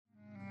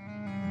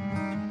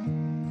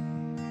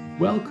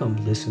Welcome,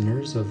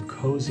 listeners of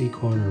Cozy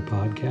Corner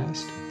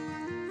Podcast.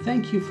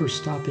 Thank you for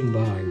stopping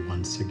by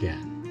once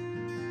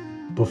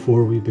again.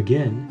 Before we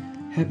begin,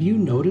 have you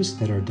noticed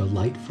that our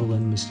delightful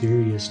and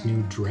mysterious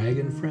new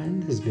dragon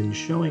friend has been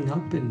showing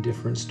up in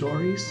different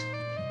stories?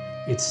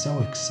 It's so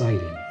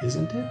exciting,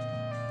 isn't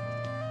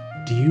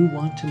it? Do you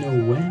want to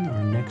know when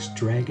our next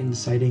dragon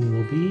sighting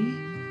will be?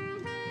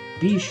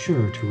 Be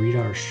sure to read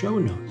our show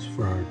notes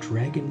for our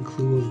dragon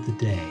clue of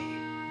the day.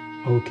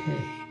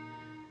 Okay,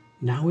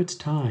 now it's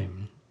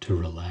time to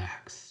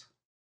relax.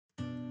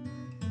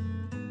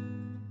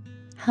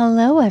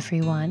 Hello,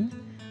 everyone.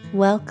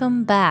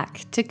 Welcome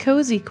back to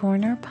Cozy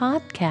Corner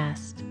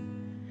Podcast.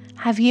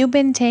 Have you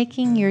been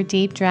taking your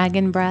deep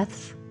dragon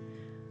breaths?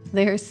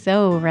 They're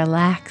so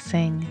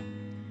relaxing.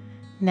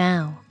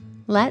 Now,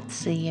 let's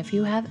see if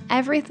you have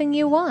everything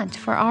you want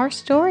for our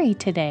story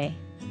today.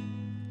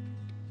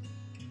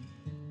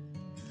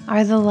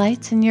 Are the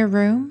lights in your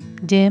room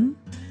dim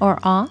or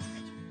off?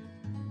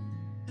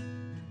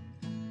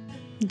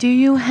 Do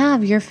you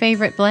have your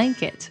favorite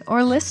blanket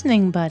or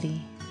listening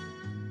buddy?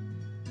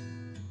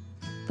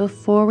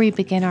 Before we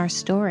begin our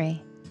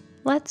story,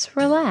 let's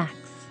relax.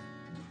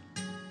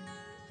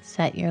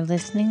 Set your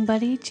listening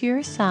buddy to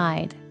your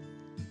side,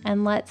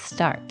 and let's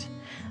start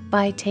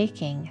by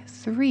taking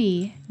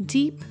 3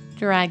 deep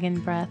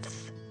dragon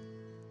breaths.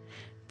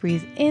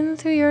 Breathe in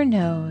through your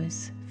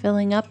nose,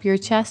 filling up your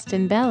chest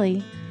and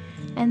belly,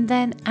 and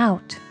then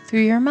out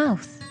through your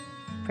mouth,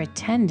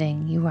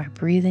 pretending you are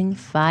breathing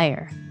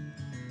fire.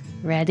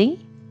 Ready?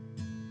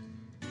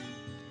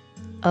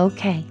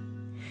 Okay.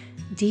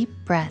 Deep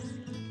breath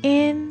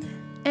in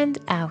and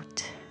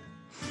out.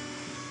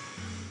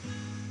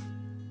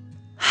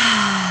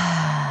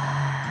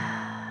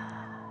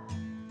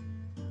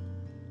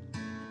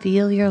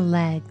 Feel your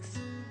legs,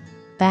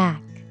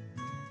 back,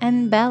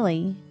 and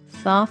belly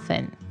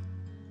soften.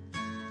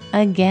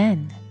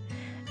 Again,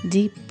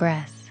 deep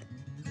breath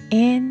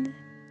in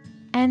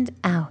and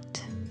out.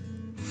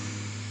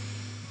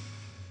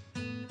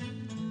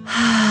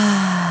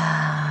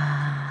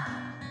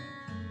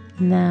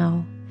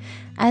 Now,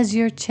 as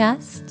your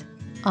chest,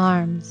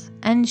 arms,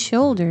 and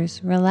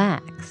shoulders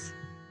relax,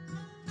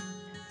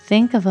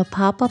 think of a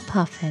Papa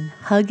Puffin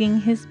hugging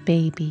his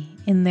baby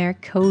in their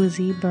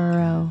cozy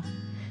burrow.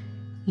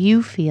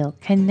 You feel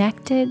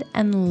connected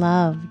and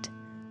loved,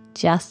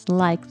 just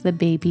like the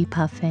baby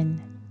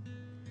puffin.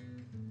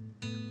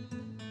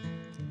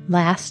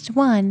 Last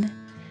one,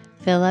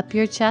 fill up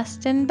your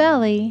chest and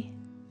belly.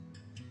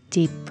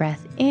 Deep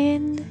breath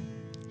in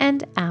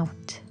and out.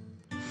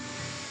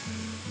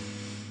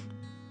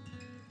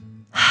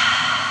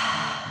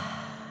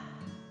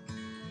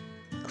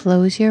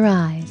 Close your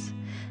eyes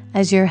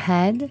as your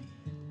head,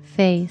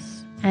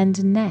 face,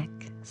 and neck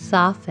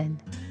soften,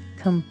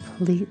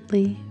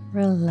 completely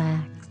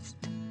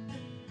relaxed.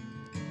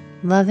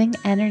 Loving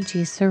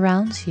energy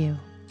surrounds you,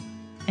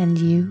 and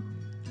you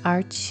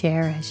are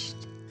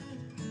cherished.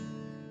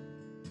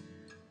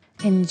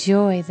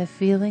 Enjoy the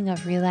feeling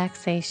of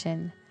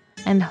relaxation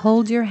and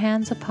hold your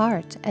hands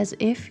apart as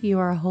if you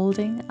are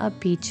holding a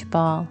beach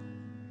ball.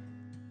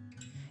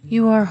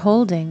 You are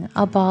holding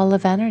a ball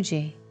of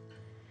energy.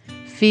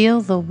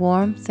 Feel the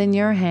warmth in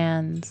your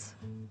hands.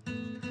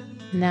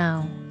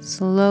 Now,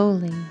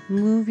 slowly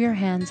move your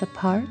hands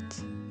apart,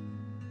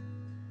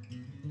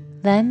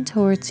 then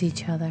towards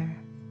each other.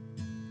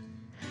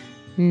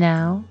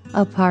 Now,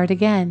 apart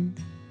again,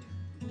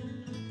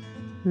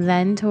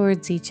 then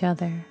towards each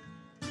other.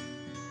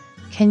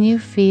 Can you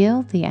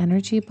feel the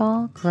energy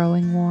ball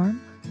growing warm?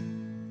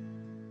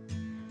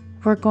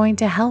 We're going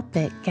to help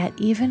it get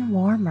even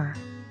warmer.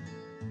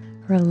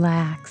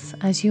 Relax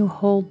as you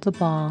hold the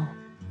ball.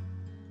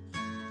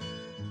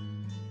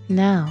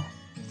 Now,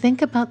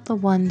 think about the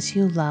ones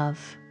you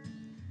love.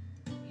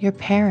 Your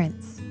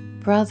parents,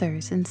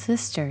 brothers and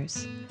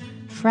sisters,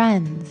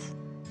 friends,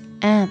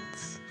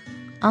 aunts,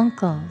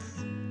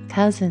 uncles,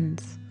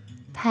 cousins,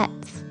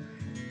 pets,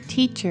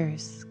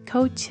 teachers,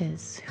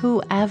 coaches,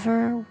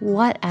 whoever,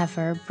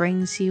 whatever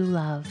brings you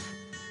love.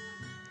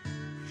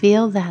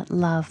 Feel that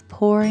love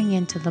pouring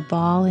into the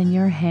ball in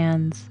your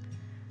hands.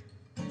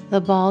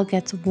 The ball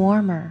gets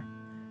warmer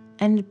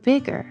and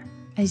bigger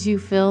as you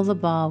fill the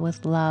ball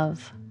with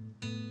love.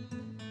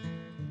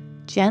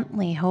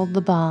 Gently hold the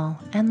ball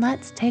and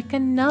let's take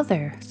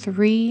another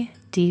 3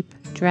 deep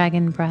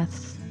dragon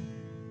breaths.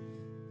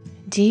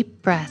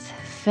 Deep breath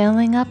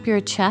filling up your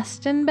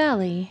chest and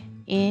belly,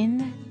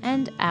 in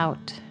and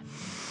out.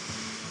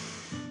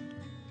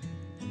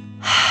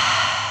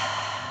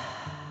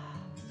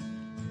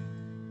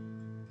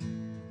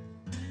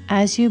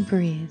 As you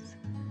breathe,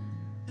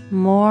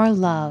 more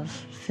love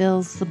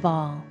fills the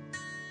ball.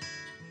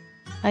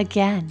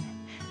 Again,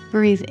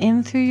 breathe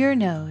in through your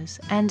nose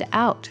and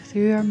out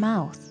through your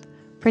mouth,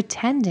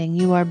 pretending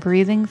you are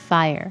breathing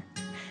fire.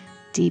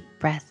 Deep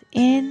breath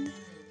in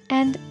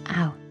and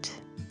out.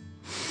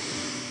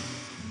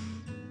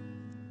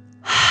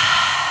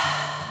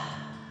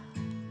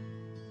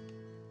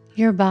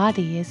 Your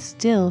body is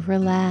still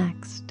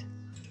relaxed.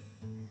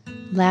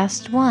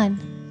 Last one.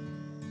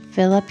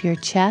 Fill up your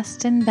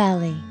chest and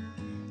belly.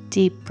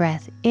 Deep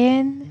breath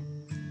in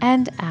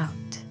and out.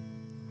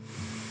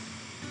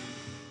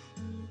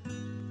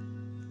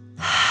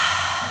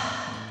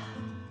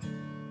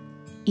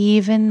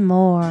 Even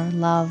more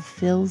love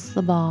fills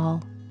the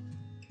ball.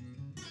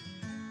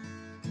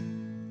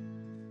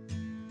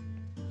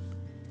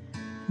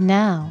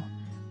 Now,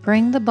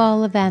 bring the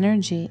ball of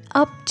energy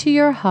up to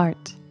your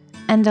heart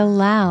and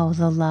allow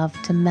the love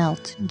to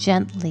melt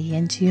gently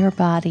into your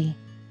body.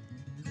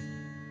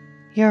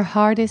 Your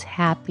heart is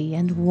happy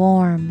and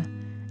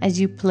warm as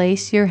you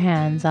place your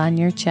hands on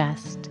your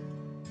chest.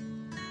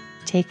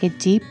 Take a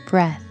deep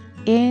breath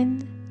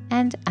in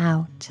and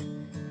out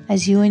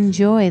as you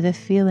enjoy the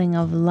feeling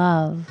of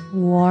love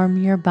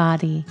warm your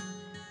body.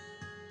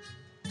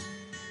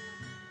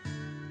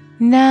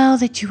 Now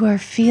that you are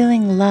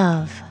feeling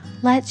love,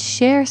 let's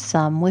share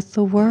some with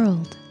the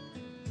world.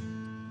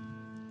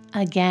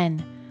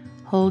 Again,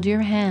 hold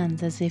your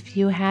hands as if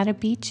you had a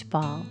beach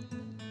ball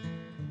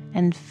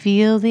and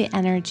feel the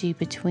energy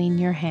between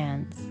your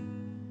hands.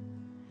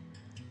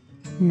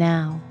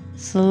 Now,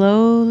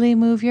 slowly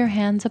move your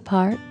hands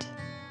apart,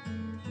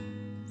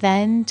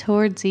 then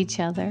towards each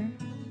other.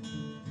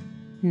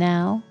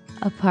 Now,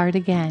 apart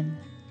again,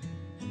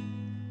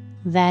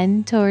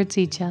 then towards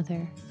each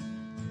other.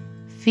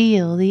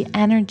 Feel the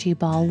energy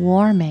ball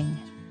warming.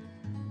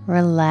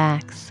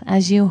 Relax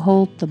as you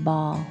hold the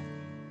ball.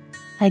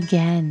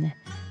 Again,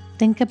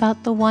 think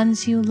about the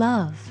ones you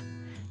love,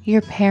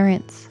 your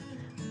parents,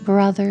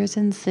 brothers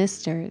and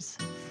sisters,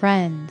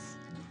 friends,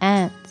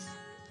 aunts,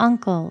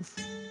 uncles,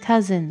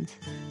 cousins,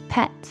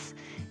 pets,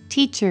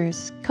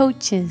 teachers,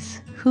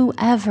 coaches,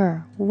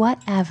 whoever,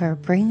 whatever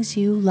brings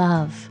you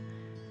love.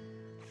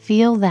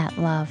 Feel that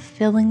love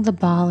filling the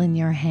ball in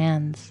your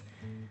hands.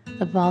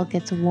 The ball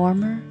gets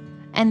warmer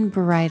and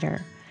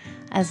brighter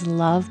as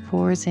love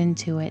pours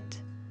into it.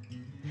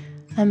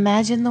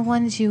 Imagine the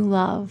ones you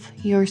love,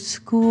 your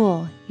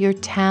school, your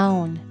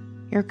town,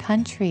 your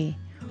country,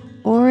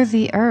 or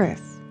the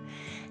earth,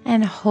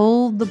 and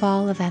hold the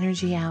ball of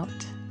energy out.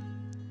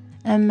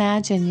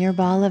 Imagine your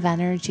ball of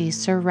energy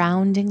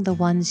surrounding the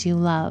ones you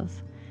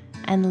love,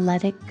 and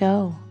let it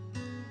go.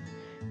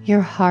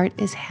 Your heart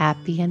is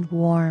happy and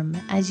warm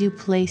as you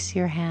place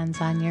your hands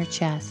on your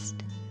chest.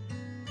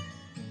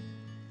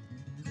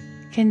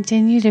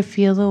 Continue to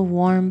feel the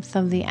warmth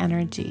of the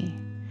energy.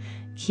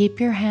 Keep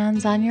your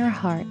hands on your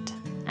heart,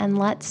 and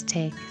let's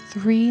take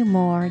 3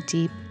 more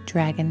deep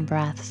dragon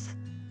breaths.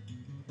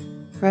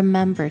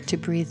 Remember to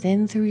breathe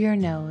in through your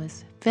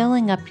nose,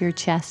 filling up your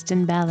chest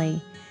and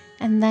belly,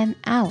 and then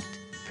out,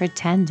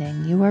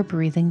 pretending you are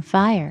breathing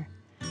fire.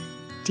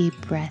 Deep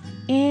breath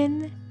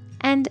in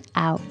and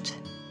out.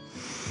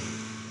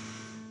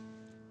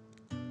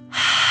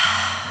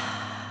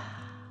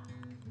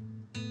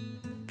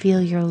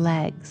 Feel your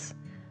legs,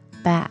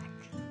 back,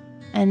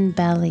 and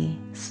belly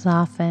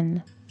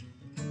soften.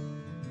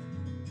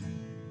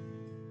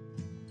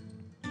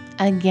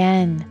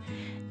 Again,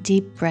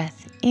 deep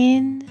breath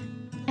in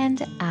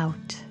and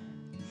out.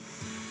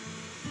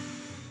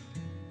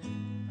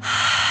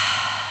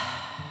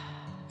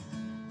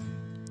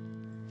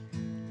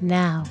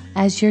 Now,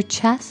 as your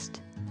chest,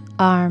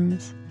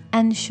 arms,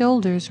 and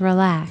shoulders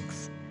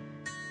relax,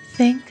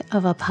 think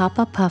of a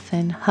Papa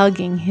Puffin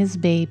hugging his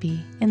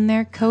baby in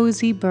their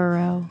cozy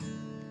burrow.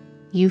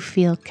 You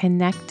feel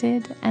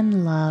connected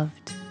and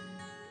loved,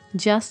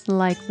 just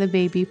like the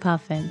baby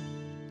puffin.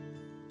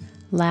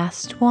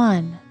 Last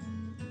one.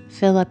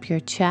 Fill up your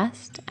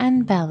chest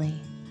and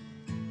belly.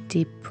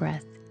 Deep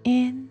breath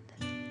in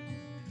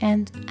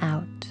and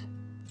out.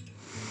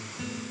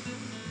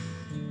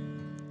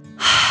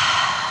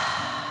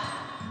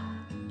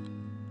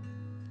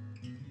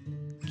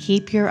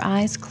 Keep your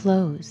eyes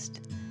closed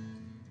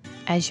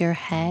as your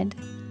head,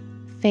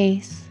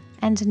 face,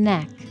 and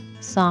neck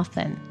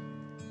soften,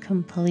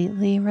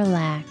 completely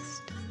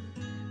relaxed.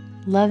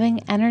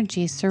 Loving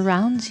energy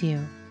surrounds you,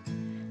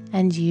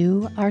 and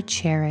you are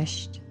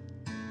cherished.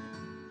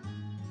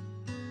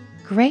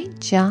 Great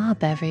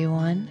job,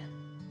 everyone.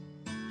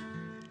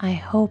 I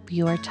hope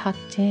you are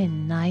tucked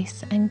in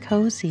nice and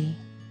cozy.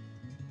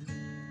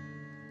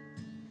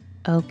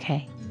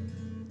 Okay,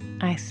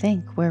 I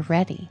think we're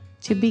ready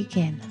to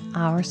begin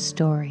our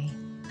story.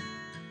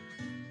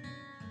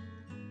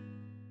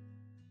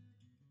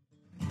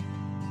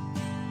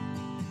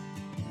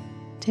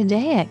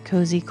 Today at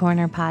Cozy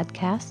Corner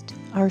Podcast,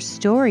 our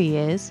story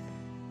is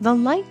The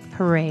Light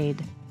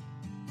Parade.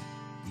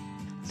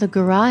 The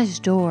garage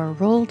door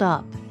rolled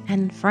up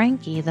and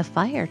Frankie the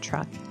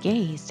firetruck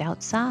gazed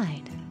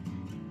outside.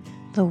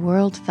 The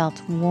world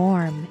felt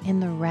warm in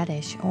the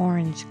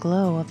reddish-orange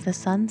glow of the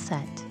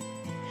sunset.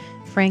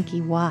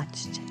 Frankie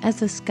watched as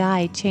the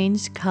sky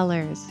changed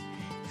colors,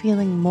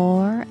 feeling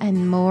more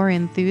and more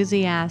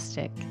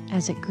enthusiastic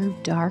as it grew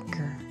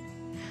darker.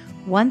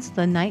 Once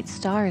the night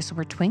stars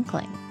were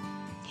twinkling,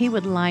 he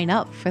would line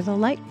up for the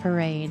light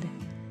parade.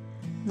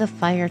 The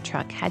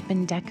firetruck had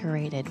been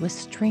decorated with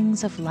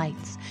strings of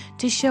lights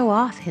to show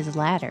off his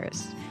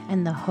ladders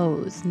and the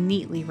hose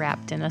neatly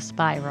wrapped in a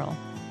spiral.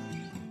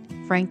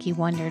 Frankie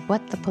wondered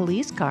what the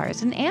police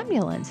cars and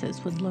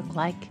ambulances would look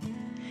like.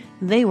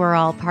 They were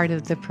all part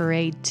of the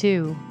parade,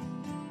 too.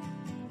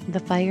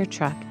 The fire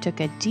truck took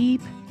a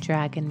deep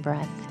dragon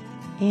breath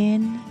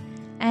in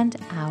and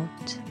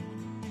out.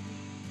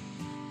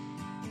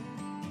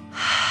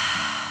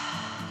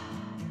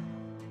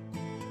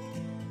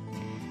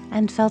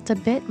 And felt a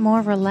bit more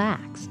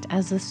relaxed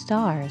as the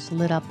stars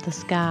lit up the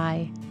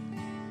sky.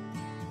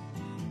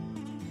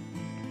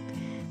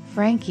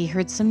 Frankie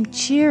heard some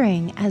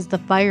cheering as the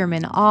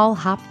firemen all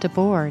hopped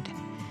aboard.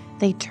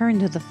 They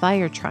turned the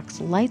fire truck's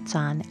lights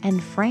on,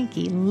 and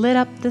Frankie lit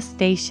up the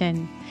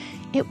station.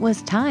 It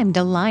was time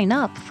to line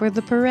up for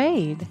the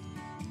parade.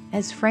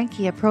 As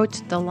Frankie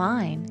approached the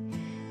line,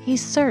 he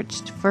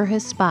searched for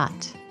his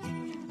spot.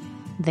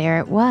 There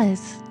it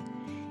was.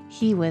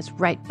 He was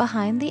right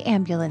behind the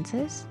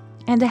ambulances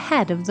and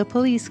ahead of the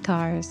police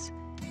cars.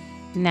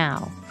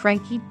 Now,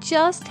 Frankie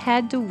just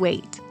had to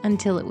wait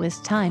until it was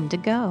time to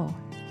go.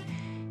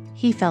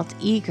 He felt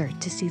eager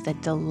to see the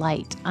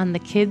delight on the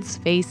kids'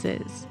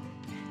 faces.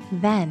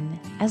 Then,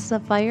 as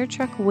the fire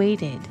truck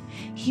waited,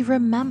 he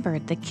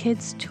remembered the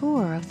kids'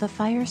 tour of the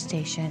fire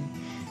station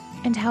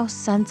and how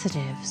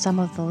sensitive some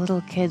of the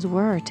little kids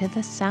were to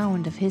the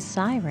sound of his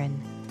siren.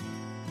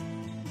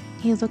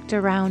 He looked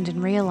around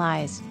and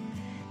realized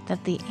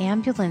that the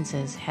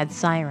ambulances had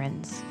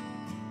sirens,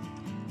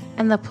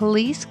 and the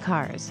police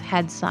cars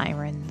had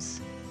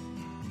sirens.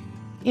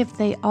 If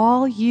they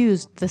all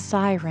used the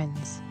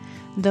sirens,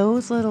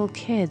 those little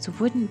kids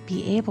wouldn't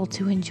be able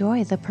to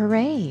enjoy the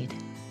parade.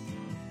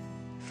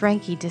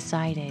 Frankie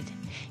decided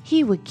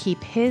he would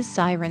keep his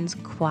sirens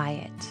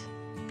quiet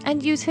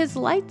and use his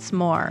lights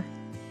more.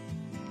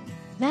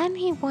 Then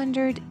he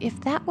wondered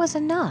if that was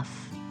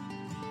enough.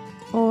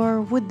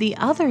 Or would the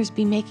others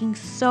be making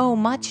so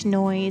much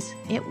noise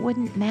it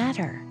wouldn't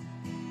matter?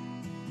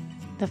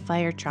 The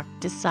fire truck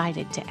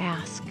decided to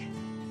ask.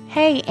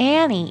 "Hey,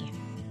 Annie,"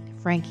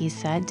 Frankie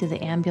said to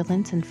the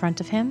ambulance in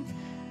front of him.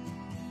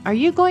 "Are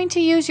you going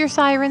to use your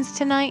sirens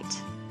tonight?"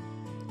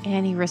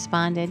 Annie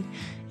responded,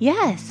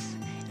 "Yes,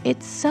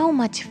 it's so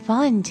much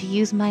fun to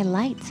use my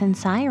lights and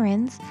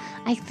sirens.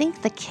 I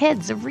think the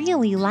kids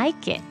really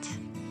like it."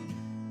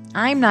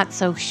 "I'm not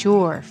so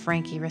sure,"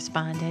 Frankie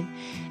responded,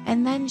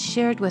 and then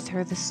shared with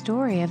her the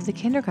story of the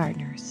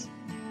kindergartners.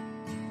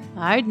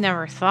 "I'd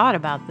never thought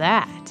about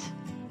that,"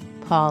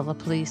 Paul, the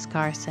police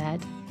car, said.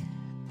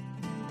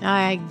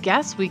 "I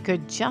guess we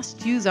could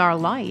just use our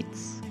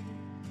lights."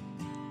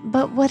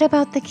 "But what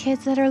about the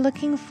kids that are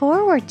looking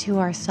forward to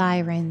our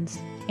sirens?"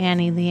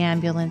 Annie, the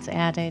ambulance,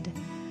 added.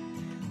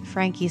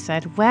 Frankie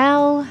said,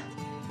 "Well,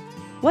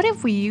 what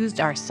if we used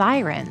our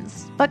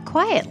sirens, but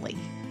quietly,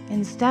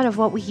 instead of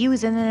what we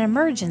use in an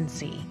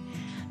emergency?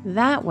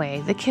 That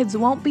way, the kids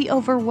won't be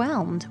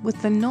overwhelmed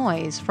with the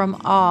noise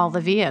from all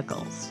the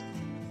vehicles."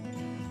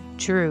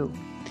 "True.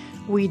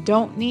 We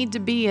don't need to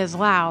be as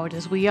loud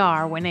as we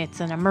are when it's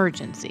an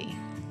emergency,"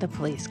 the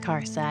police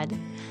car said.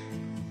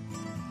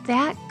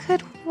 "That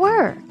could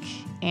work,"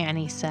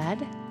 Annie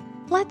said.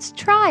 "Let's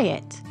try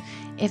it.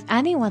 If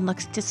anyone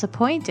looks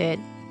disappointed,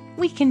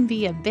 we can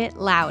be a bit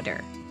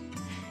louder.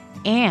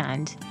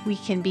 And we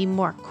can be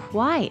more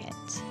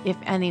quiet if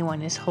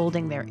anyone is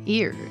holding their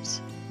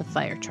ears," the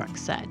fire truck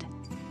said.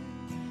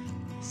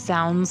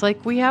 "Sounds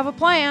like we have a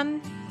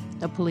plan,"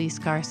 the police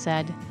car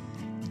said.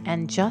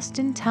 And just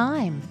in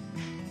time.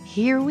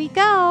 "Here we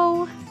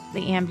go,"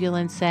 the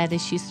ambulance said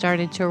as she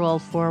started to roll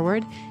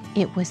forward.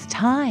 It was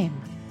time.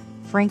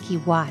 Frankie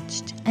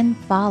watched and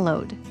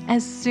followed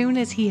as soon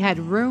as he had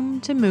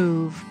room to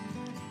move.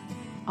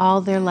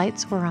 All their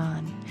lights were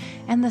on,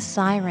 and the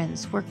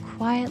sirens were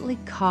quietly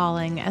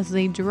calling as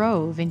they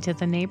drove into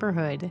the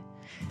neighborhood.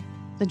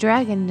 The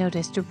dragon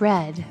noticed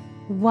red,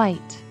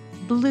 white,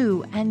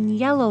 blue, and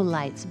yellow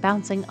lights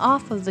bouncing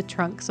off of the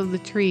trunks of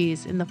the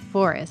trees in the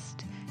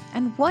forest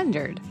and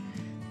wondered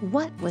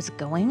what was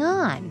going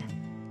on.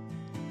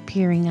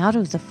 Peering out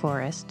of the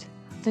forest,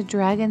 the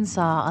dragon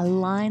saw a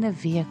line of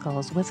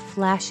vehicles with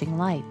flashing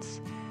lights.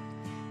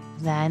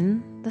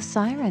 Then the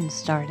sirens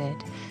started.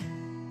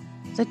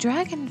 The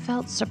dragon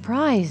felt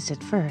surprised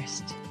at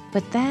first,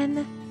 but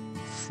then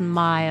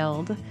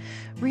smiled,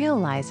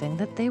 realizing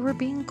that they were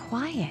being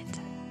quiet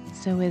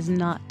so as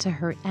not to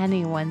hurt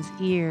anyone's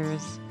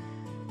ears.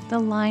 The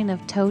line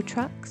of tow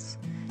trucks,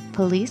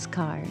 police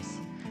cars,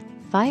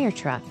 fire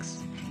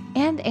trucks,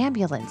 and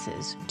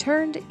ambulances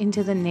turned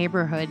into the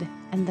neighborhood,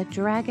 and the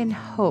dragon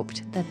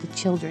hoped that the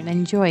children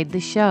enjoyed the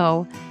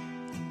show.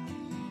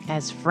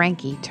 As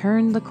Frankie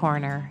turned the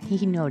corner,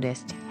 he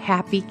noticed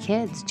happy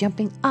kids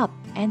jumping up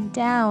and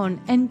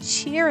down and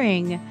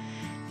cheering.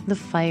 The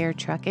fire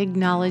truck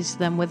acknowledged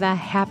them with a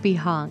happy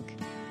honk,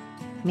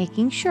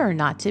 making sure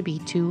not to be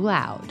too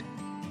loud.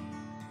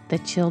 The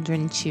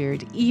children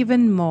cheered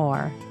even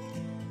more.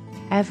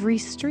 Every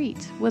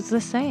street was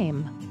the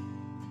same.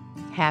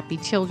 Happy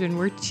children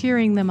were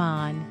cheering them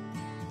on.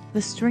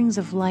 The strings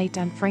of light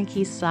on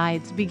Frankie's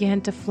sides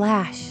began to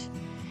flash.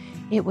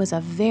 It was a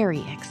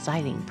very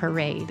exciting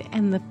parade,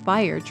 and the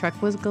fire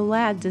truck was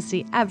glad to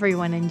see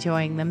everyone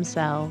enjoying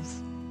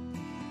themselves.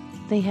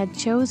 they had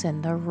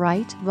chosen the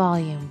right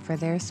volume for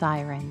their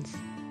sirens.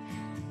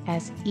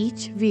 As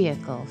each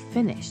vehicle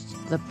finished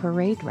the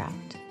parade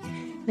route,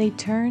 they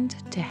turned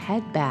to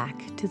head back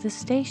to the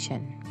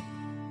station.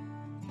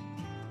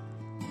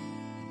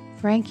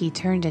 Frankie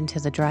turned into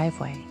the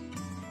driveway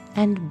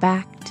and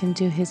backed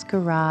into his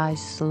garage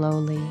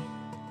slowly.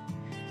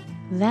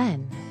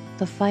 Then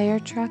the fire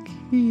truck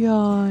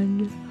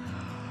yawned.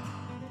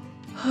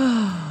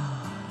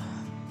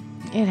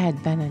 It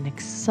had been an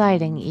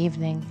exciting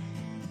evening,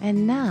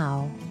 and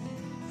now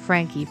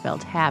Frankie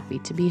felt happy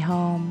to be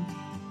home.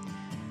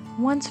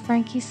 Once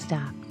Frankie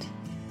stopped,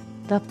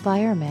 the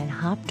fireman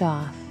hopped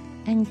off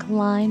and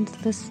climbed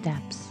the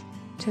steps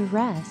to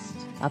rest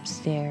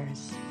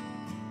upstairs.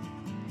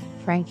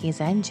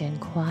 Frankie's engine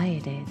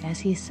quieted as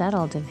he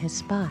settled in his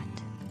spot,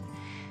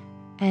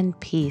 and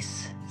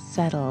peace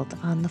settled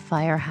on the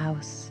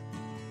firehouse.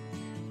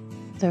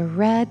 The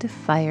red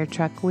fire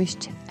truck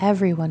wished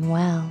everyone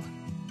well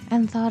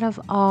and thought of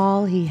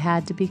all he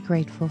had to be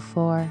grateful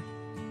for.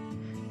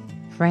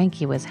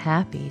 Frankie was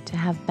happy to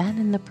have been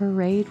in the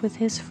parade with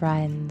his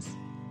friends.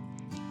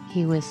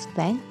 He was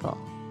thankful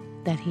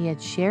that he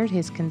had shared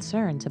his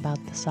concerns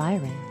about the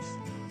sirens.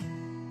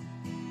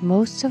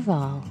 Most of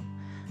all,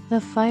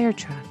 the fire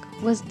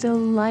truck was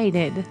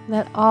delighted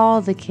that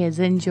all the kids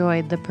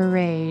enjoyed the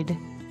parade.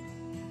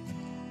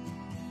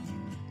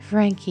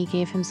 Frankie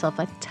gave himself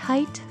a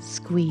tight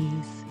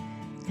squeeze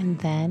and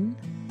then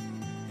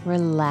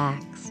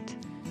relaxed,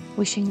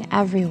 wishing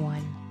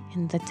everyone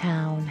in the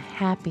town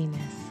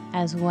happiness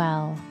as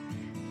well,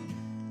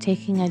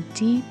 taking a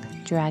deep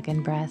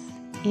dragon breath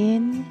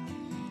in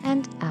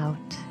and out.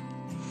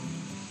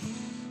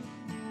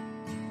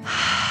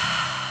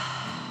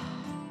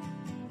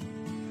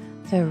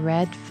 The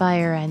red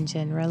fire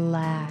engine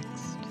relaxed.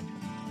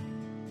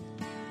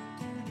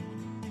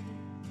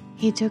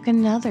 He took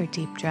another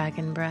deep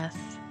dragon breath.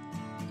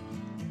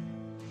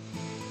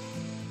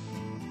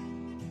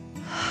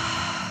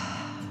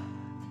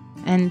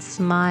 And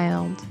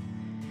smiled.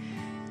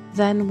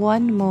 Then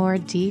one more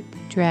deep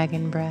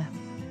dragon breath,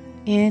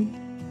 in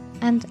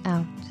and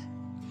out.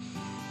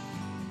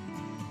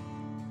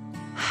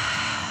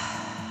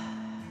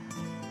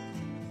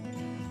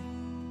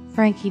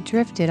 Frankie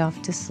drifted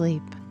off to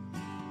sleep,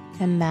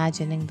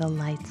 imagining the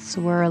lights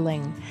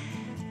swirling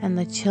and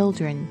the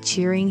children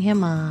cheering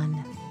him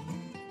on.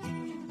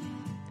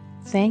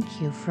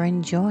 Thank you for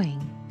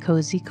enjoying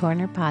Cozy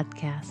Corner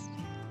Podcast.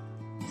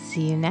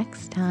 See you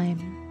next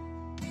time.